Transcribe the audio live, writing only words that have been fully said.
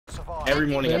every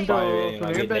morning at 5 Bendo, a.m.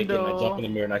 I get naked and I jump in the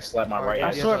mirror and I slap my right I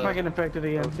hand. swear if I get infected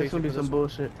again, this gonna be some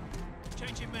bullshit.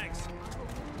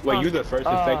 Wait, you the first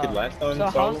infected last time? So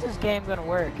how's this game gonna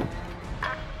work?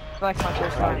 Like my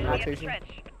first time.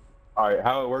 Alright,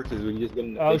 how it works is we just get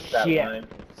in the big fat line and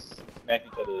smack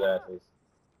each other's asses. Is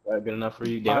that good enough for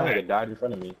you? Damn, that nigga died in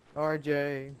front of me.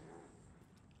 RJ.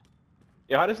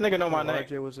 Yeah, how this nigga know my name?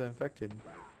 RJ was infected.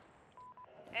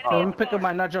 Let me pick up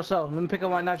my nacho cell. Let me pick up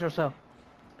my nacho cell.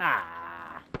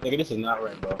 Ah. Nigga, this is not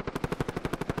Rainbow.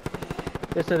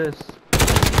 Yes, it is.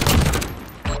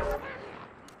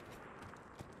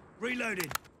 Reloading.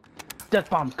 Death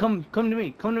bomb, come to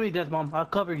me, Death bomb. I'll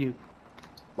cover you.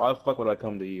 Why the fuck would I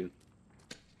come to you?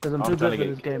 Cause I'm too good for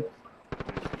this game.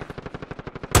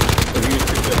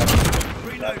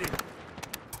 Reloading.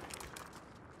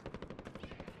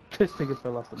 This nigga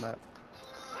fell off the map.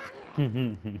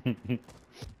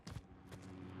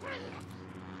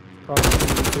 Oh,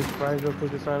 big surprise real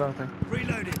quick to start off.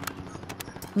 Reloading.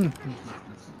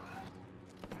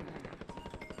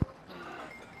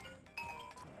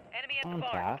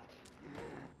 Contact.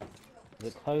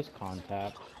 The close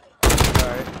contact.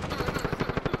 Alright.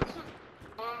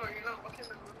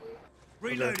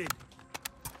 Reloading.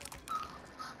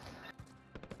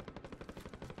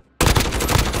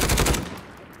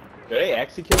 Did they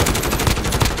actually kill him?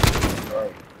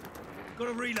 Alright.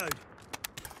 Gotta reload.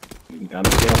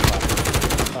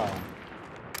 Oh.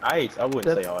 I wouldn't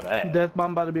say all that. Death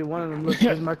bomb about to be one of them. Look,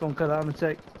 his mic gonna cut out in a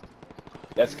sec.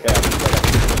 That's cap.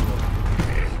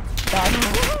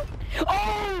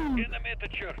 Oh! Enemy at the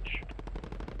church.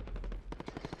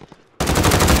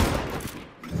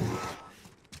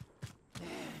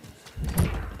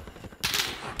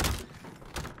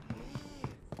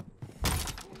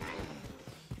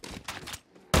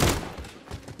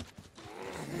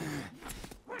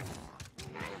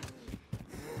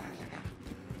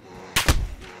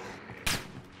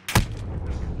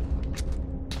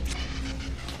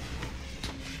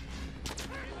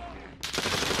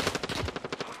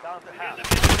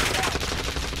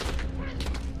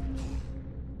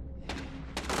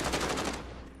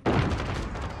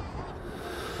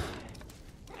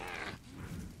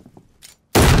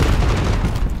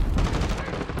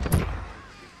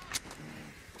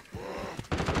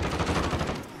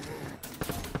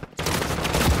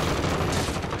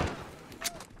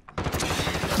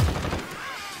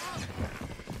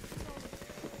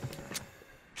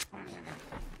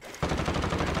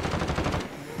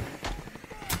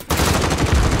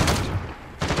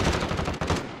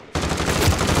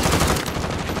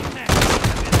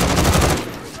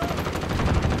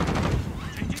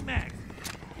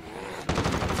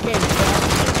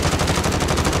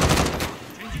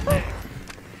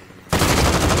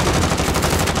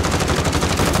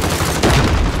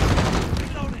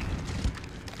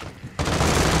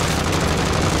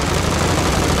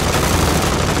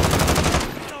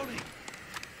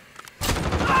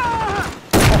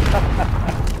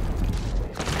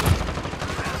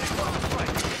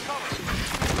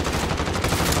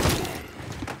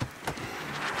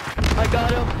 I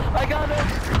got him! I got him!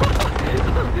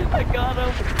 I got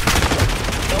him!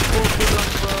 Got both of them,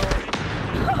 bro.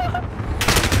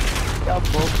 Got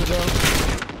both of them.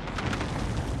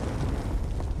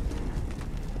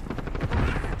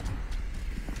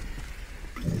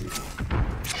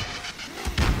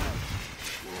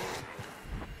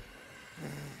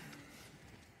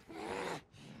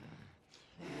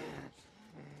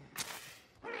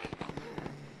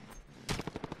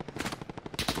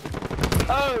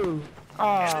 Oh!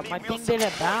 Oh, my thing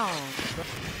didn't bounce.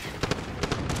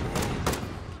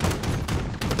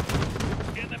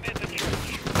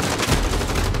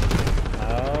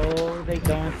 Oh, they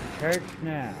going to church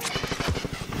now.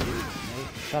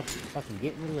 They fucking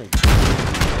get religious.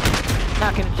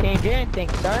 Not gonna change anything,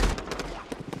 sir.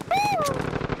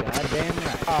 Goddamn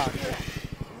right. Oh,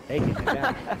 Taking it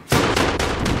down.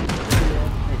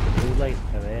 It's too late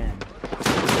for them.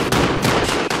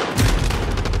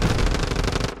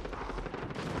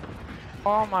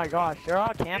 oh my gosh, they're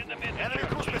all camping.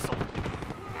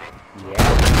 Yeah.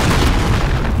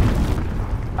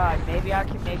 Maybe I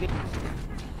can maybe.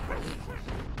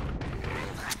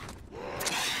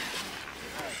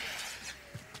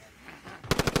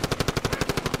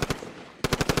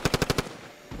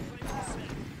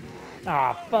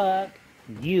 Ah, fuck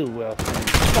you, Wilson.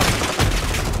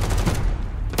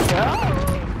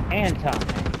 And Tom.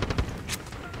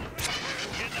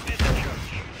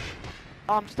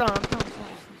 Oh, I'm stunned, I'm stunned.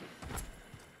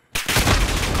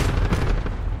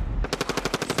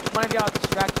 Might be out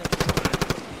distracted.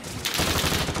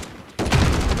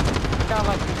 Got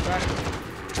like distracted.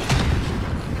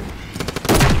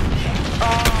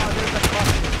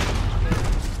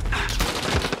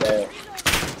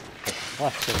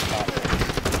 What's this about?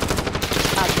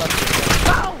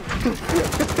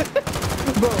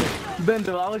 Bro,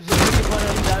 Bendo, I was just looking for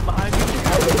that guy behind me.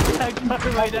 I got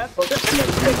him right up.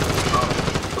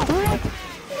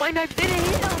 My knife didn't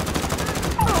hit him!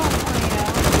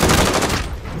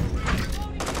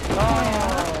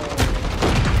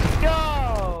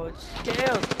 Oh,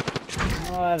 scales!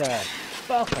 What a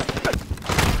fucker.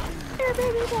 Here,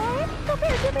 baby boy. Come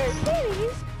here, give me a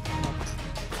squeeze.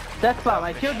 Death bomb,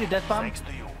 I killed you, Death bomb.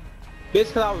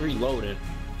 Bitch, cause I was reloading.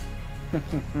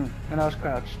 And I was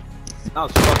crouched. I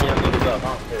was fucking your niggas up. I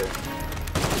don't care.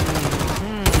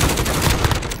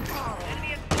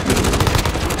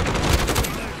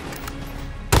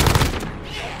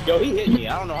 Yo, he hit me.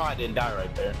 I don't know how I didn't die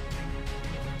right there.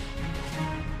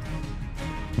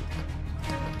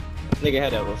 Nigga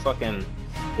had a fucking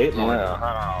hit me.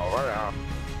 Wow.